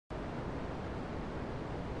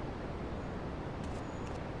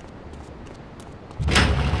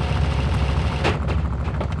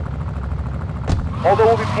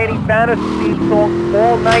Although we'll be painting banners and theme songs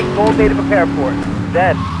all night and all day to prepare for it.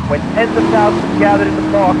 Then, when tens of thousands gathered in the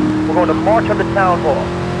park, we're going to march on the town hall.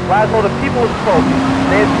 Laszlo, the people have spoken.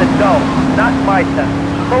 They have said no, not my town.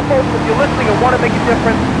 So folks, if you're listening and want to make a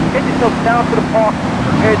difference, get yourself down to the park,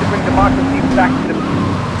 prepared to bring democracy back to the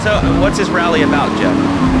people. So, what's this rally about, Jeff?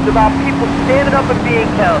 It's about people standing up and being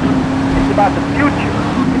counted. It's about the future.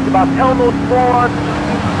 It's about telling those morons,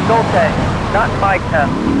 no thanks, not in my town.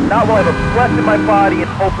 Not while I have a breath in my body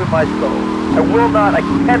and hope in my soul. I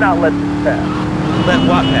cannot let this pass. Let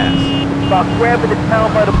what pass? It's about grabbing the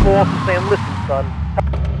town by the balls and saying, listen, son.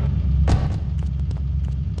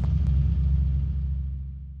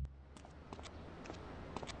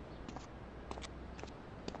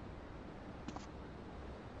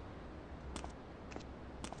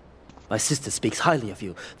 My sister speaks highly of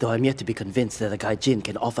you, though I'm yet to be convinced that a gaijin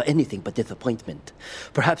can offer anything but disappointment.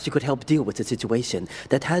 Perhaps you could help deal with a situation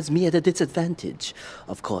that has me at a disadvantage.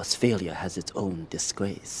 Of course, failure has its own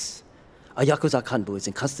disgrace. A Yakuza Kanbu is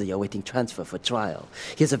in custody awaiting transfer for trial.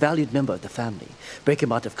 He is a valued member of the family. Break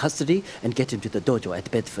him out of custody and get him to the dojo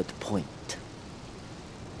at Bedford Point.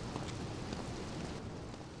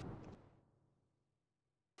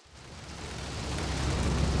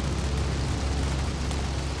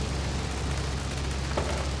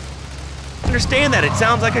 I understand that. It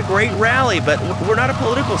sounds like a great rally, but we're not a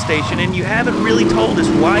political station, and you haven't really told us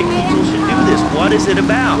why people should do this. What is it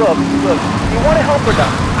about? Look, you want to help or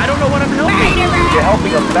not? I don't know what I'm helping. You're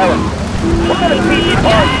helping America. What kind of peace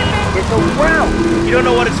are you? It's a round. You don't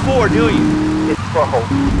know what it's for, do you? It's for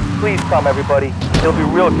hope. Please come, everybody. It'll be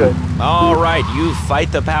real good. All right, you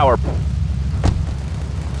fight the power.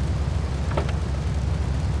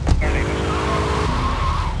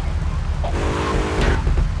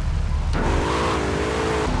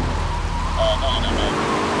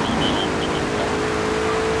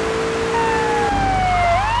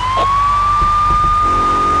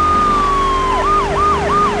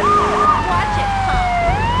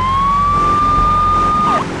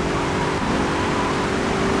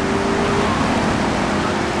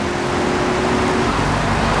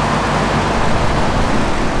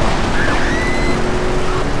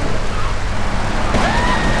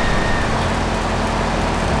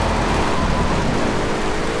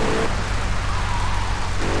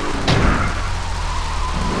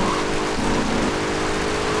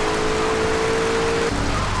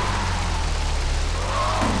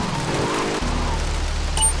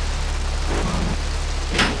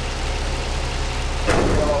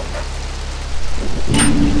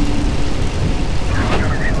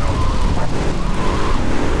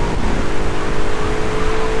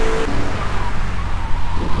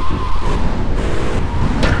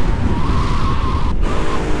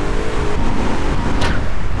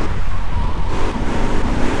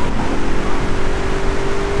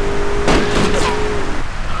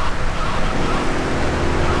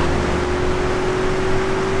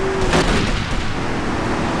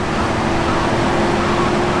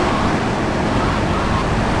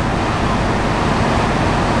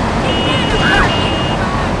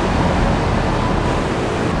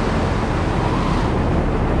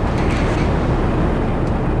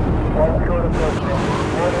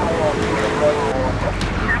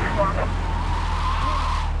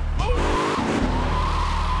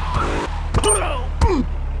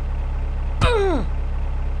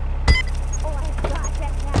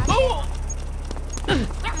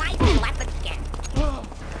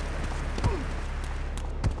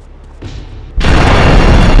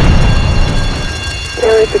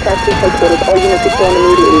 Detective headquarters, all units respond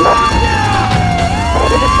immediately.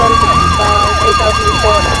 This is 8,000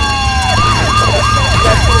 report.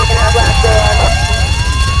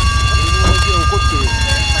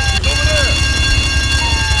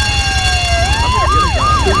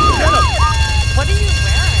 What are you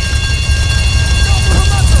wearing?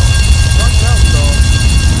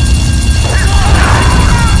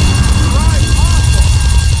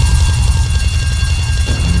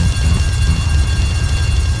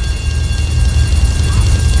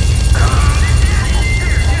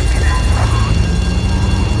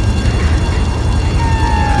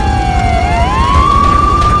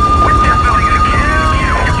 We're just building a kill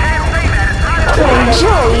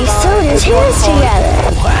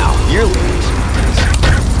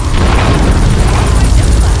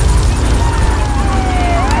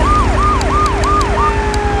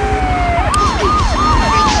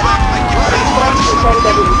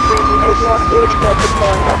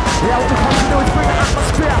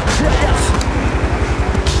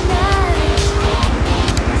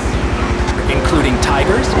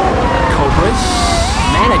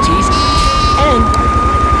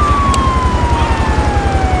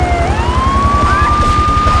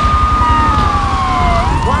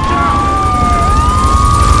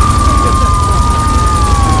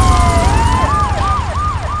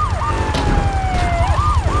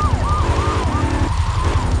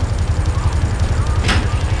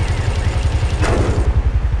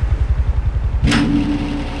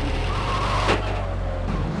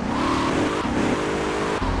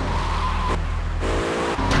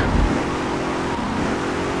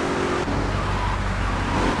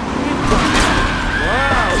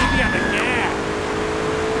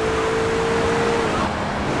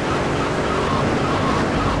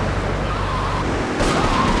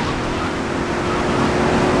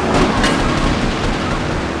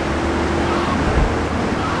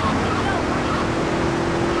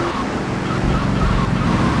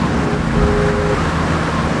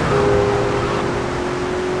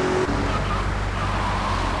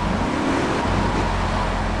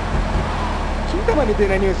みたい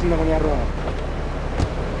な匂いすんな、この野郎。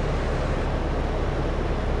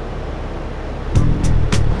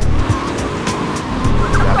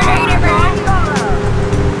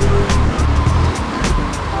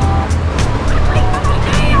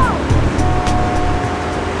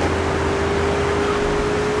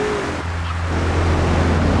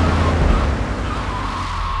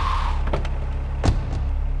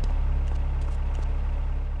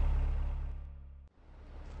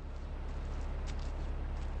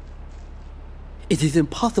It is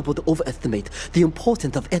impossible to overestimate the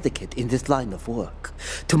importance of etiquette in this line of work.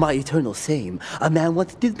 To my eternal shame, a man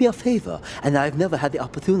once did me a favor, and I have never had the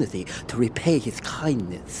opportunity to repay his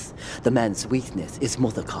kindness. The man's weakness is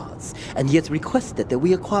motor cars, and he has requested that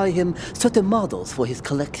we acquire him certain models for his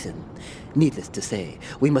collection. Needless to say,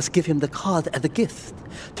 we must give him the cars as a gift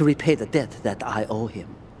to repay the debt that I owe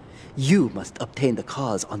him. You must obtain the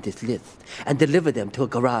cars on this list and deliver them to a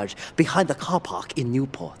garage behind the car park in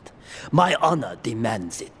Newport. My honor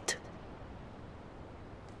demands it.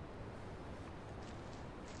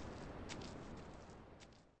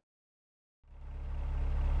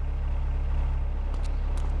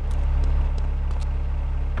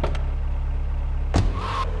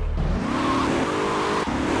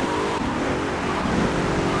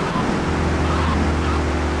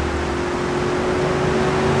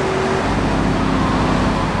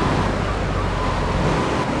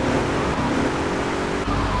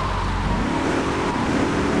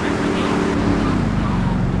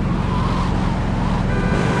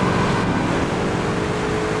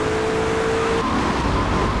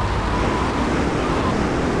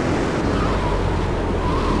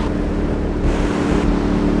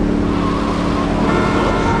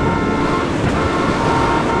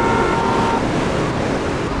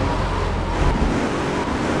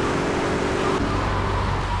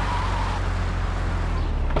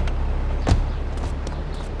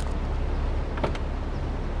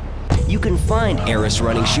 You can find Eris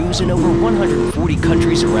running shoes in over 140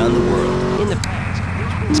 countries around the world. In the past,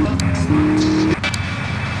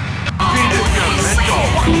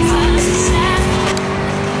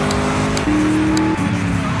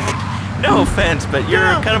 No offense, but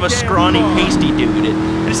you're kind of a scrawny, pasty dude.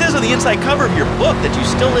 And it says on the inside cover of your book that you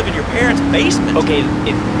still live in your parents' basement. Okay,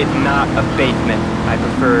 it's not a basement. I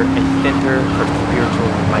prefer a center for spiritual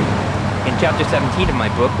enlightenment. In chapter 17 of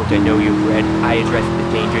my book, which I know you've read, I address the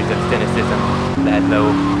dangers of cynicism. That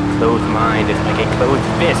though closed mind is like a closed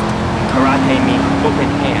fist, karate means open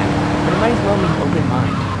hand, but it might as well mean open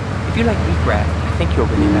mind. If you like wheatgrass, I think you'll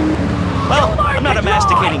really like it. Well, I'm not a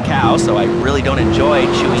masticating cow, so I really don't enjoy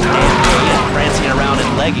chewing damn hay and prancing around in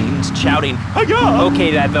leggings, shouting, "Hi-ya!"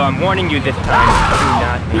 Okay, that though, I'm warning you this time.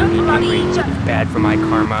 Do not make me angry. It's bad for my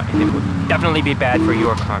karma, and it will definitely be bad for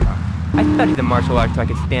your karma. I studied the martial arts so I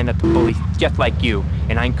could stand up to bullies just like you,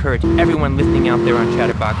 and I encourage everyone listening out there on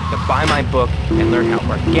Chatterbox to buy my book and learn how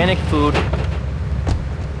organic food...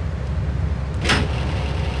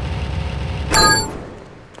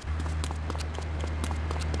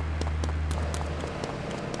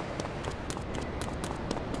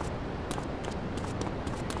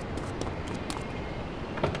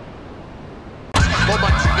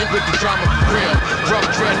 with the drama for real, rough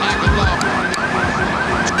dread like a law.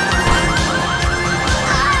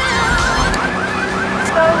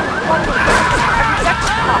 So wonderful. I reject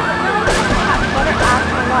the top. What an ass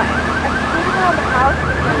my life. I've been around the house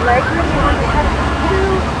with my legs in behind my head for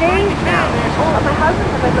 2 days now. My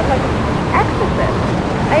husband said I look like an exorcist.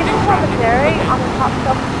 I even saw the dairy on the top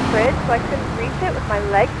shelf of the fridge so I couldn't reach it with my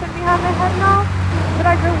legs pinned behind my head and all.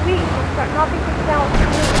 But I grow weak and start knocking things down with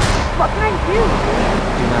food. What can I do?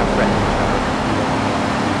 Do not threaten me, child.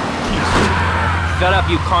 Shut up,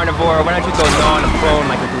 you carnivore. Why don't you go gnaw on a bone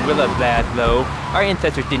like a gorilla, Laszlo? Our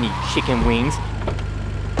ancestors didn't eat chicken wings.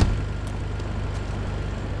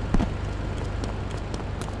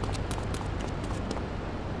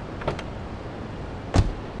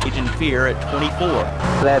 In fear at 24.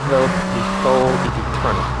 Laszlo, the soul is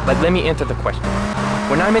eternal. But let me answer the question.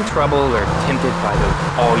 When I'm in trouble or tempted by those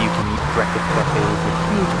all-you-can-eat breakfast buffets with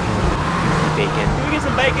huge pans of juicy bacon... Can we get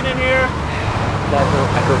some bacon in here? Laszlo,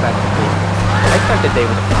 I go back to basics. I start the day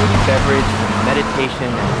with a fruity beverage, some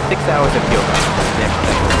meditation, and 6 hours of yoga. Next,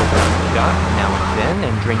 I go open up a shot now and then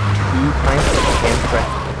and drink 2 pints of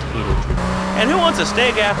hand-pressed potato juice. And who wants a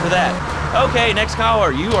steak after that? Okay, next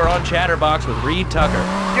caller, you are on Chatterbox with Reed Tucker.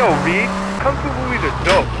 Yo, Reed, Kung Fu movies are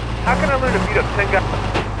dope. How can I learn to beat up 10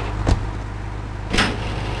 guys?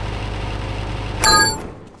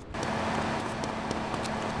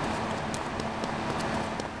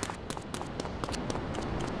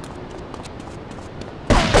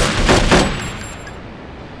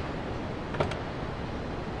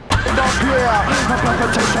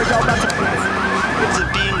 It's a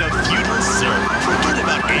being a feudal serf. Forget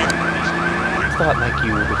about air. I thought like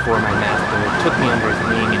you before my master took me under his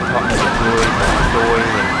wing and taught me the joys of soil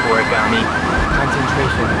and origami.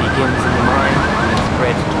 Concentration begins in the mind and then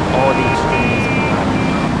spreads to all the extremities of the body.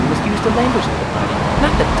 You must use the language of the body,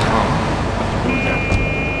 not the tongue.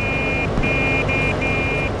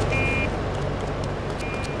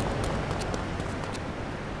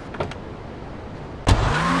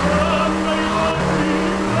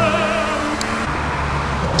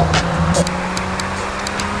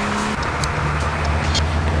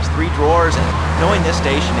 Drawers, and knowing this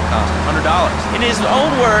station, it costs $100. In his own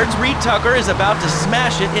words, Reed Tucker is about to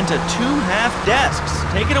smash it into 2 half desks.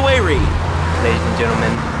 Take it away, Reed. Ladies and gentlemen,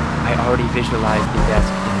 I already visualized the desk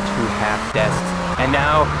in 2 half desks, and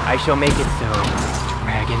now I shall make it so.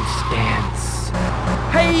 Dragon stance.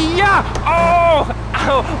 Hey-ya! Oh!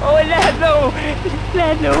 Ow! Oh, Ladlo!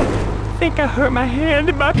 Ladlo! I think I hurt my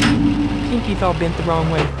hand. My pinky's all bent the wrong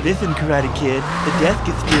way. Listen, Karate Kid, the desk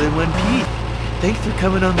is still in one piece. Thanks for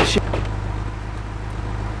coming on the show.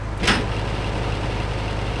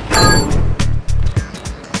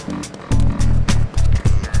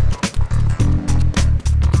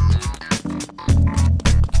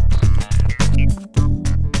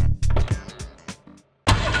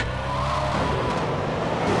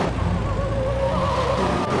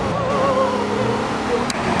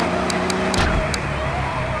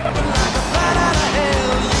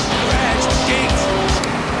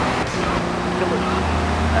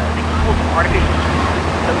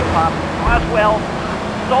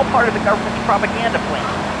 Propaganda plan.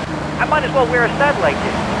 I might as well wear a satellite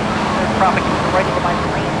dish. There's propaganda right into my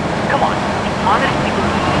brain. Come on, honestly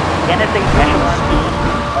believe NSA echelon team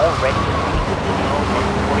already received the video and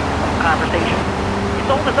recording the conversation.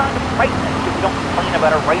 It's all designed to frighten us so we don't complain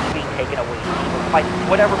about our rights being taken away or fight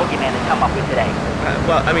whatever boogeyman they come up with today.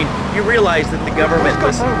 Well, I mean, you realize that the government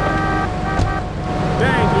listens.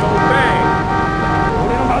 Bang, you know, bang.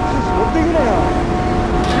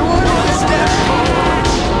 You want to step forward?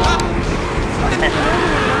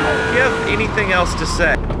 Do you have anything else to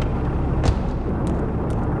say?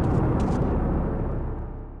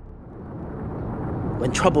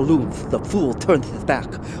 When trouble looms, the fool turns his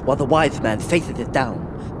back, while the wise man faces it down.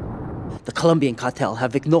 The Colombian cartel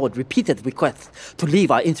have ignored repeated requests to leave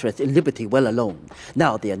our interests in liberty well alone.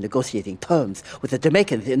 Now they are negotiating terms with the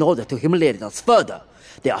Jamaicans in order to humiliate us further.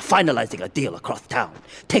 They are finalizing a deal across town.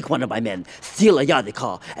 Take one of my men, steal a Yardley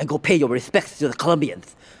car, and go pay your respects to the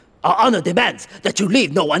Colombians. Our honor demands that you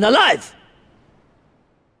leave no one alive!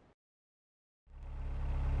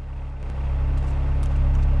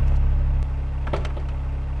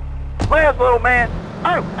 Well, old man,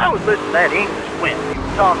 I was listening to that English wimp you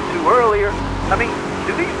were talking to earlier. I mean,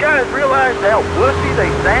 do these guys realize how wussy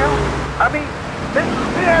they sound? I mean, they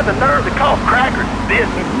have the nerve to call crackers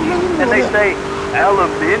biscuits, and they say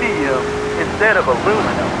aluminium instead of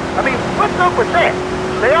aluminum. I mean, what's up with that?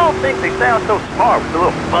 They all think they sound so smart with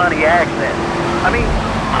a little funny accent. I mean,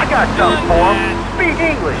 I got something for them. Speak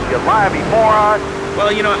English, you lively morons.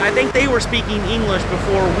 Well, you know, I think they were speaking English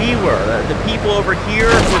before we were. The people over here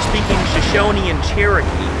were speaking Shoshone and Cherokee.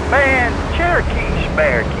 Man, Cherokee,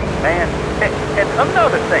 Sparky, man. And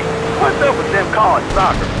another thing, what's up with them calling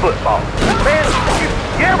soccer football? Man, you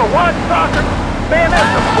ever watch soccer? Man,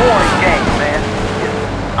 that's a boring game, man.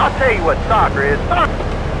 I'll tell you what soccer is. Soccer.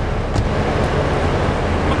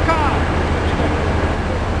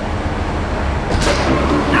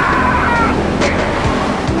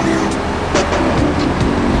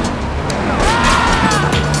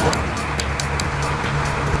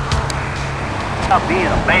 Not being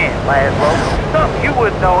a man, Laszlo. Something you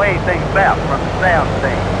wouldn't know anything about from the sound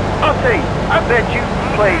thing. I'll tell you, I bet you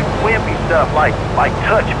play wimpy stuff like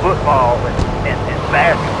touch football and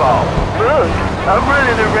basketball. Look, I'm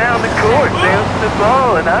running around the court bouncing the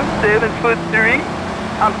ball and I'm 7'3".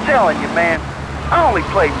 I'm telling you, man, I only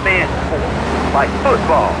play men's sports, like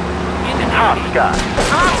football and hopscotch.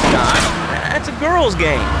 Hopscotch? That's a girl's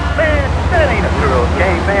game. Man, that ain't a girl's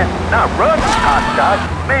game, man. Not running hopscotch.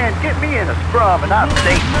 Man, get me in a scrum and I'm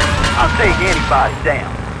safe. I'll take anybody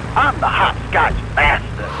down. I'm the hopscotch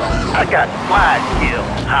master. I got slide skill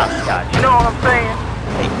on hopscotch. You know what I'm saying?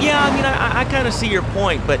 Yeah, I mean, I kind of see your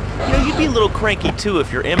point, but, you know, you'd be a little cranky, too,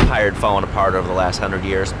 if your empire had fallen apart over the last 100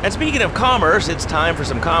 years. And speaking of commerce, it's time for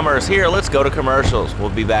some commerce here. Let's go to commercials. We'll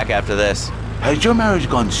be back after this. Has your marriage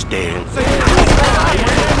gone stale?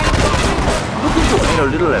 Looking to end a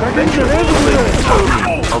little adventure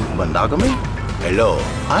of monogamy? Hello,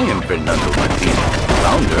 I am Fernando Martinez,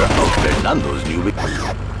 founder of Fernando's New...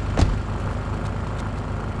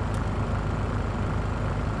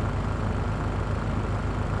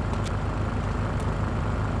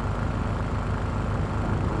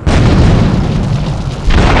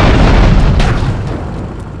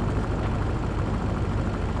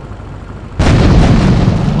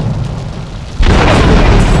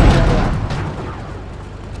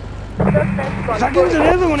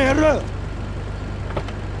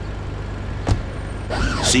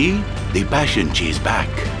 See? The passion cheese back.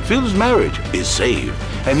 Phil's marriage is saved,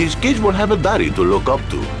 and his kids will have a daddy to look up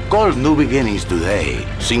to. Call New Beginnings today.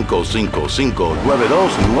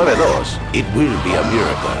 555-9292. It will be a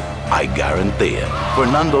miracle. I guarantee it.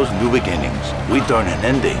 Fernando's New Beginnings. We turn an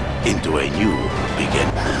ending into a new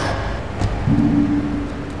beginning.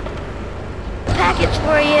 Package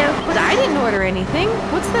for you. I didn't order anything.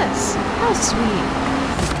 What's this? How sweet.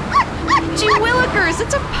 Gee willikers,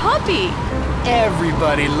 it's a puppy.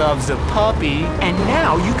 Everybody loves a puppy. And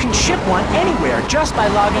now you can ship one anywhere just by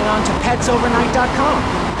logging on to petsovernight.com.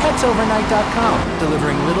 Petsovernight.com,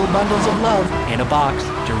 delivering little bundles of love in a box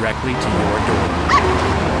directly to your door.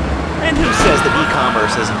 And who says that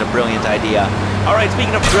e-commerce isn't a brilliant idea? All right,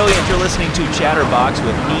 speaking of brilliant, you're listening to Chatterbox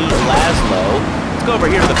with me, Laszlo. Let's go over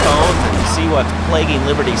here to the phones and see what's plaguing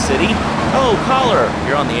Liberty City. Oh, caller,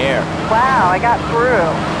 you're on the air. Wow, I got through.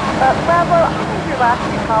 Laszlo, I think your last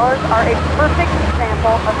few callers are a perfect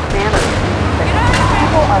example of manners.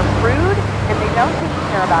 People are rude and they don't seem to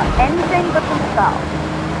care about anything but themselves.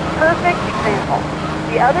 Perfect example.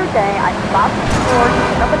 The other day, I stopped at the store to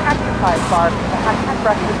pick up an exercise bar because I hadn't had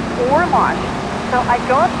breakfast or lunch. So I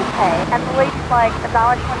go up to pay, and the lady's like,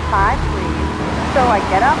 $1.25, please. So I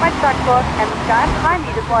get out my checkbook, and the guy behind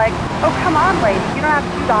me is like, oh, come on, lady, you don't have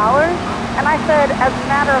 $2? And I said, as a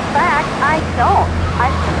matter of fact, I don't.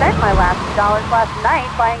 I spent my last $2 last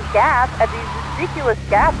night buying gas at these ridiculous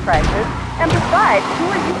gas prices. And besides,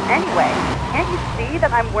 who are you anyway? Can't you see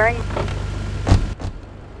that I'm wearing...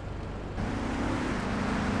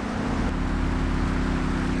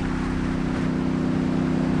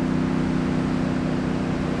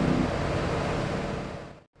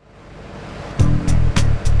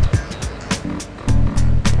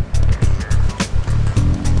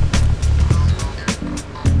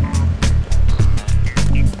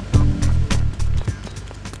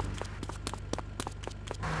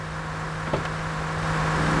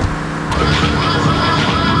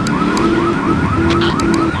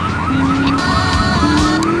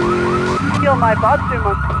 my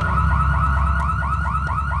Batsuma.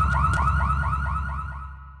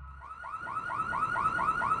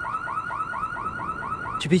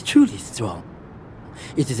 To be truly strong,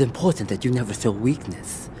 it is important that you never feel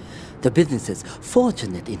weakness. The businesses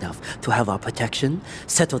fortunate enough to have our protection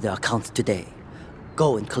settle their accounts today.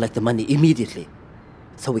 Go and collect the money immediately,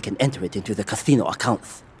 so we can enter it into the casino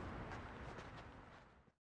accounts.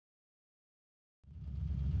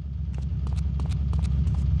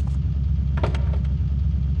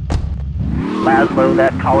 Laszlo,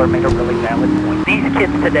 that caller made a really valid point. These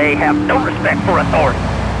kids today have no respect for authority.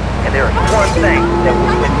 And there is one thing that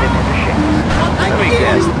will whip them into shape. Let me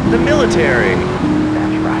guess, the military.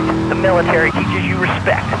 That's right. The military teaches you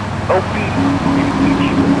respect, obedience, and it gives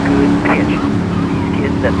you a good pitch. These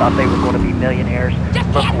kids that thought they were going to be millionaires,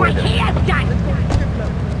 look where they're at.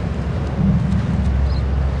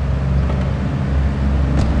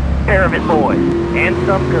 Pair of it, boys, and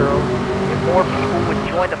some girls. If more people would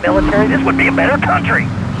join the military, this would be a better country.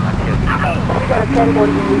 I tell you.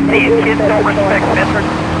 These kids don't respect veterans.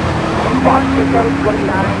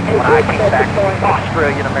 When I came back from the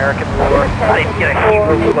Australian-American War, I didn't get a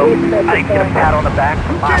hero vote. I didn't get a pat on the back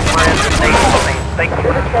from my friends and neighbors saying thank you.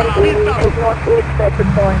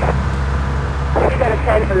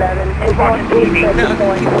 Now,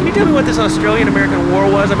 can you tell me what this Australian-American War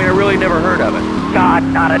was? I mean, I really never heard of it. God,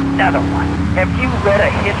 not another one. Have you read a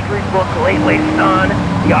history book lately, son?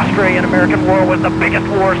 The Australian-American War was the biggest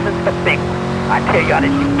war since the big one. I tell you, I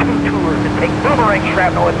did do 2 tours and take boomerang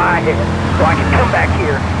shrapnel in my head so I can come back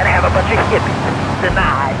here and have a bunch of hippies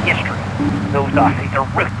deny history. Those Aussies are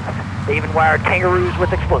ruthless. They even wired kangaroos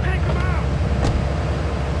with explosives.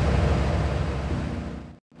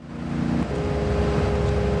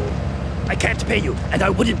 I can't pay you, and I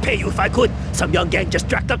wouldn't pay you if I could. Some young gang just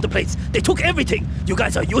jacked up the place. They took everything. You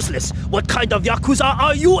guys are useless. What kind of Yakuza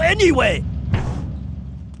are you anyway?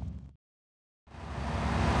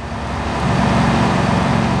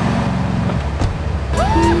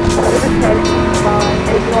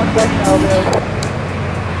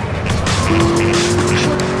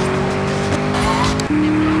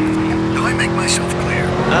 Do I make myself clear?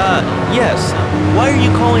 Yes. Why are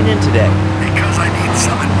you calling in today? Because I need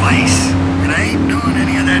some advice, and I ain't doing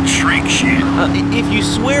any of that shrink shit. If you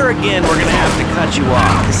swear again, we're gonna have to cut you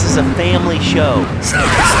off. This is a family show. Sorry.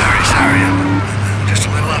 I'm just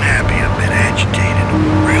a little unhappy, a bit agitated,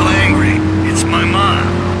 real angry. It's my mom.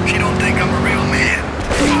 She don't think I'm a real man.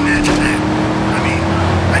 Can you imagine that? I mean,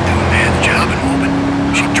 I do a man's job and all, but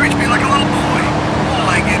she treats me like a little boy. All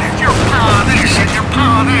I get is your paw this and your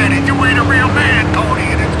paw that, and you ain't a real man.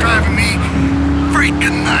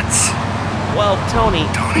 Well, Tony...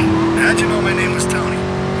 Tony? How'd you know my name was Tony?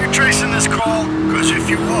 You're tracing this call? Because if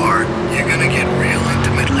you are, you're gonna get real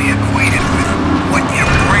intimately acquainted with what your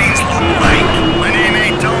brains look like. My name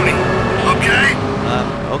ain't Tony, okay?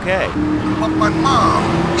 Okay. But my mom,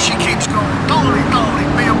 she keeps going, Tony, Tony,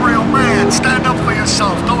 be a real man. Stand up for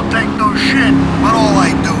yourself. Don't take no shit. But all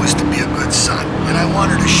I do is to be a good son. And I want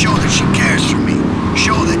her to show that she cares for me.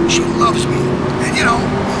 Show that she loves me. And, you know,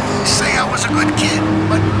 say I was a good kid.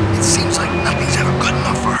 But it seems like nothing's ever good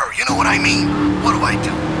enough for her. You know what I mean? What do I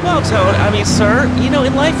do? Well, Toad, I mean, sir, you know,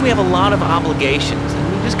 in life we have a lot of obligations. And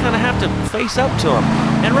we just kind of have to face up to them.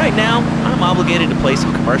 And right now, I'm obligated to play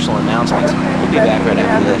some commercial announcements. We'll be back right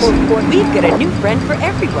after this. We've got a new friend for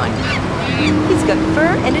everyone. He's got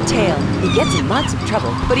fur and a tail. He gets in lots of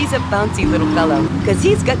trouble, but he's a bouncy little fellow, because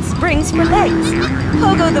he's got springs for legs.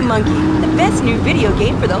 Pogo the Monkey, the best new video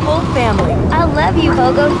game for the whole family. I love you,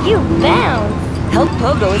 Pogo. You bounce. Help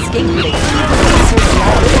Pogo escape from the evil research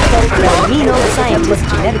lab that mean old scientist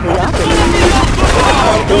genetically operated.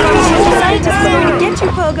 The scientists are going to get you,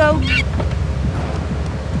 Pogo.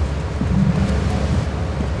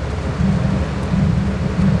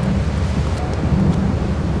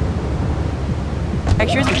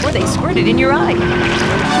 Before they squirt it in your eye.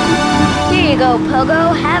 Here you go,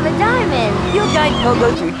 Pogo. Have a diamond. You'll guide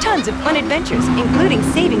Pogo through tons of fun adventures, including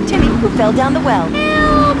saving Timmy, who fell down the well.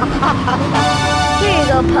 Here you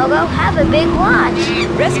go, Pogo. Have a big watch.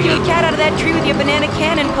 Rescue a cat out of that tree with your banana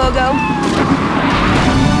cannon, Pogo.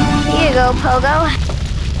 Here you go, Pogo.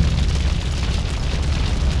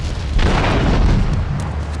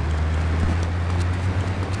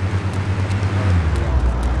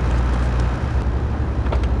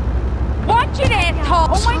 Oh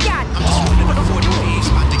my god! The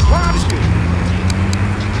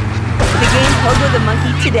game Pogo the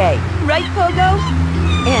Monkey today. Right, Pogo?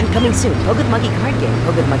 And coming soon, Pogo the Monkey card game,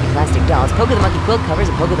 Pogo the Monkey plastic dolls, Pogo the Monkey quilt covers,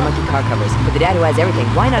 and Pogo the Monkey car covers. For the dad who has everything,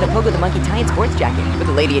 why not a Pogo the Monkey tie-in sports jacket? For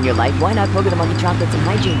the lady in your life, why not Pogo the Monkey chocolates and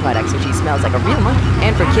hygiene products so she smells like a real monkey?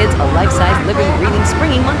 And for kids, a life-size, living, breathing,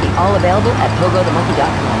 springing monkey. All available at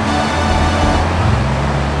PogoTheMonkey.com.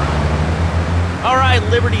 All right,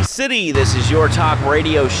 Liberty City, this is your talk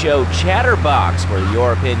radio show Chatterbox, where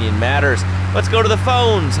your opinion matters. Let's go to the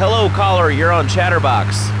phones. Hello, caller, you're on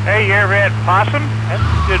Chatterbox. Hey, you ever had possum? That's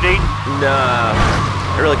good eating. Nah,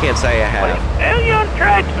 I really can't say I have. Well, you ought to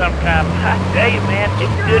try it sometime. I tell you, man,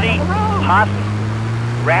 it's good eating. Possum,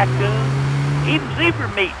 raccoon, even zebra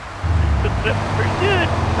meat. It's pretty good.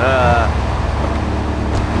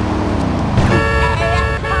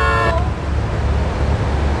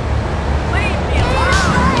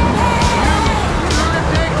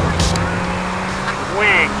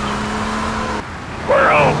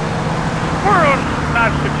 Squirrels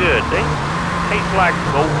not so good. They taste like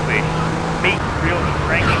goldfish. Meat real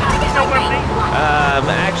stringy. You know what I mean?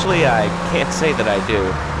 Actually, I can't say that I do.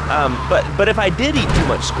 But if I did eat too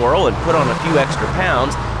much squirrel and put on a few extra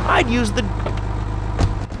pounds, I'd use the...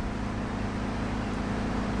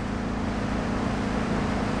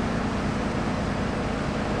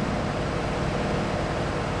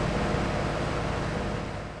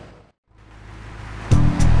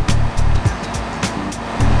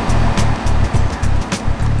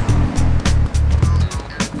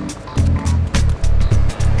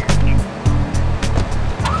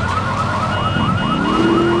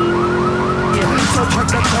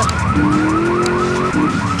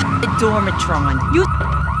 Dormatron. You...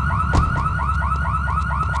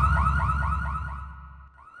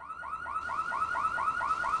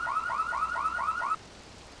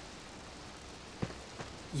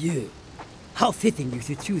 You. How fitting you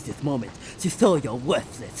should choose this moment to show your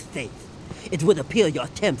worthless faith. It would appear your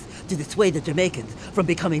attempts to dissuade the Jamaicans from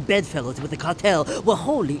becoming bedfellows with the cartel were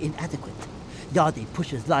wholly inadequate. Yardie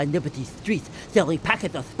pushers line Liberty Street selling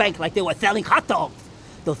packets of spank like they were selling hot dogs.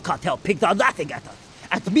 Those cartel pigs are laughing at us.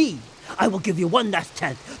 At me. I will give you one last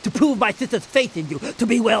chance to prove my sister's faith in you to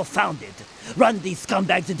be well-founded. Run these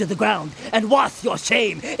scumbags into the ground and wash your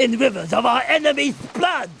shame in rivers of our enemy's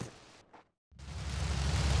blood!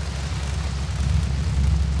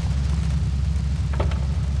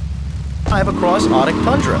 I have a cross-Arctic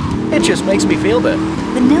tundra. It just makes me feel better.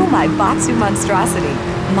 The new Batsu monstrosity.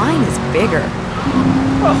 Mine is bigger.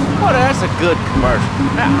 Oh, that's a good commercial.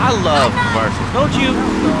 I love commercials, don't you?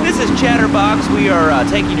 This is Chatterbox. We are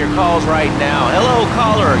taking your calls right now. Hello,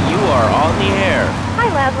 caller. You are on the air.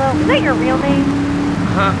 Hi, Laszlo. Is that your real name?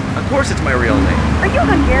 Huh? Of course it's my real name. Are you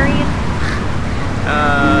Hungarian?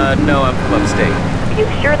 No, I'm from upstate. Are you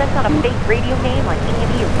sure that's not a fake radio name like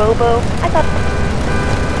Andy or Bobo? I thought...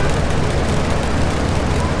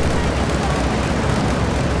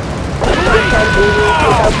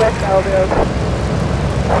 Southwest Belleville.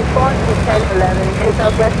 Response to 1011 in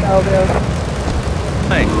Southwest Belleville.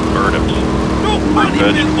 Hey. Turnips.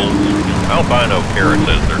 Vegetables. Albino carrots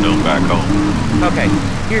as they're known back home. Okay,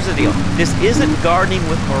 here's the deal. This isn't Gardening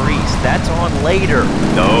with Maurice. That's on later.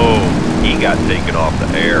 No, he got taken off the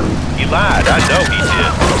air. He lied, I know he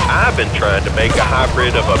did. I've been trying to make a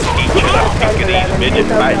hybrid of a peach and a Pekingese midget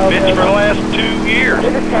fight bitch for the last 2 years.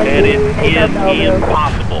 And it is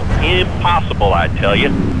impossible. Impossible, I tell you.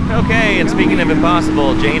 Okay, and speaking of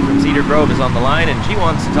impossible, Jane from Cedar Grove is on the line, and she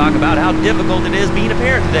wants to talk about how difficult it is being a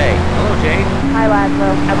parent today. Hello, Jane. Hi,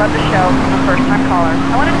 Laszlo. I love the show. I'm a first-time caller.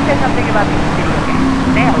 I wanted to say something about these video games.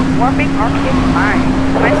 They are warping our kids' minds.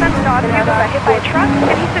 My son's dog here got hit by a truck,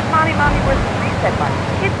 and he says, Mommy, where's the reset button?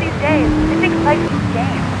 Kids these days, they think life is a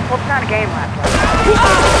game. Well, it's not a game, Laszlo.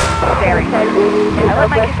 Very exciting. I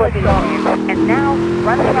let my kids play video games, and now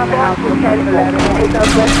running around the house with money.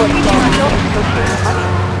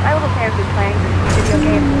 My little Sam's been playing this video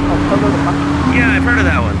game called Pogo the Monkey. Yeah, I've heard of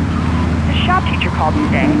that one. The shop teacher called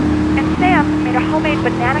today, and Sam made a homemade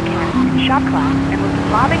banana cannon in shop class and was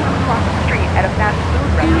lobbing them across the street at a fast food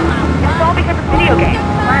restaurant. It's all because of video games.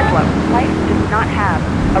 Laszlo, life does not have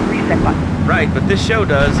a reset button. Right, but this show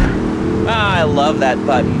does. I love that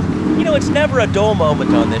button. You know, it's never a dull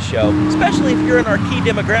moment on this show, especially if you're in our key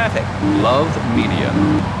demographic. Love media,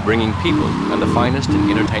 bringing people and the finest in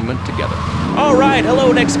entertainment together. All right,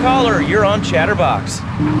 hello, next caller. You're on Chatterbox.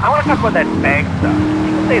 I want to talk about that bank stuff.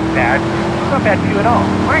 People say it's bad. It's not bad for you at all.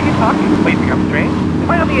 Why aren't you talking? Wait, you think I'm strange? Am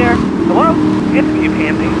I on the air? Hello? It's me,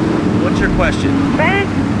 Pansy. What's your question? Bank!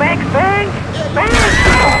 Bank! Bank! Bank!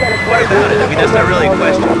 What about it? I mean, that's not really a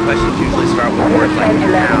question. Questions usually start with words like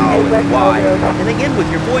how and why, and they end with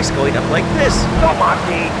your voice going up like this. Don't mock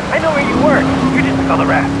me. I know where you work. You're just another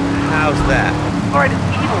rat. How's that? Alright, it's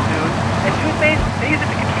evil, dude. And toothpaste, they use it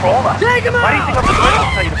to control us. Take him out! Why do you think I'm the one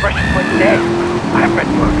to tell you to brush your teeth today? I've read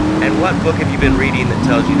books. And what book have you been reading that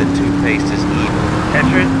tells you that toothpaste is evil?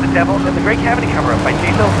 Tetris, The Devil, and the Great Cavity Cover-Up by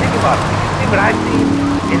J. Bill. Think about it. You've seen what I've seen,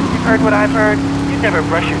 and you've heard what I've heard. You'd never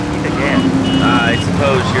brush your teeth again. I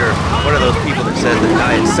suppose you're one of those people that says that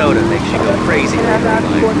diet soda makes you go crazy.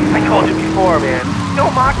 I told you before, man.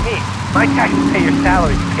 Don't mock me. My taxes pay your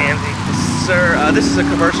salary, you pansy. Sir, this is a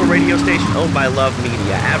commercial radio station owned by Love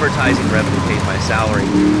Media. Advertising revenue pays my salary.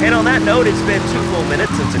 And on that note, it's been 2 full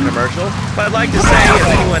minutes since a commercial. But I'd like to say,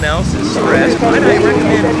 if anyone else is stressed, might I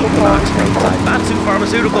recommend Equinox Batsu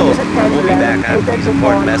Pharmaceuticals. We'll be back after these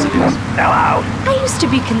important messages. Sell out. I used to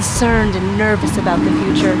be concerned and nervous about the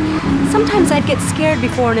future. Sometimes I'd get scared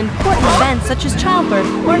before an important event such as childbirth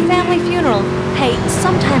or a family funeral. Hey,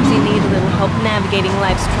 sometimes you need a little help navigating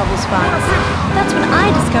life's trouble spots. That's when I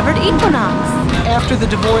discovered Equinox. After the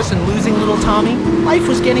divorce and losing little Tommy, life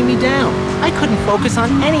was getting me down. I couldn't focus on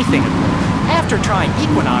anything. After trying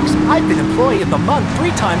Equinox, I've been Employee of the Month 3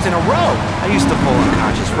 times in a row. I used to fall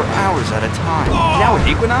unconscious for hours at a time. Now with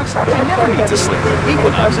Equinox, I never need to sleep.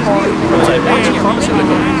 Equinox is new.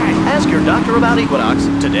 Pharmaceutical. Ask your doctor about Equinox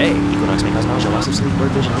today. Equinox may cause nausea, loss of sleep,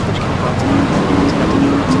 blurred vision, leakage, chemical activity,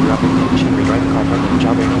 Equinox if you're operating the machinery, driving a car, parking,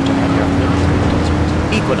 job, or no job,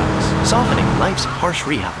 Equinox, softening life's harsh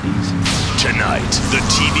realities. Tonight, the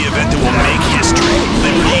TV event that will make history,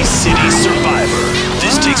 Liberty City Survivor.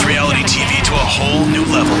 This takes reality TV to a whole new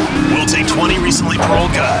level. We'll take 20 recently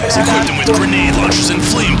paroled guys, equip them with grenade launchers and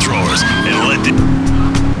flamethrowers, and let them...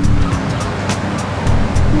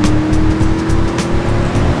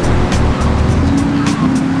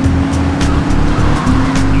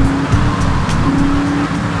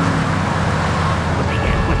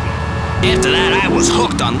 After that, I was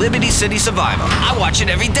hooked on Liberty City Survivor. I watch it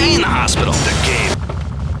every day in the hospital. The game.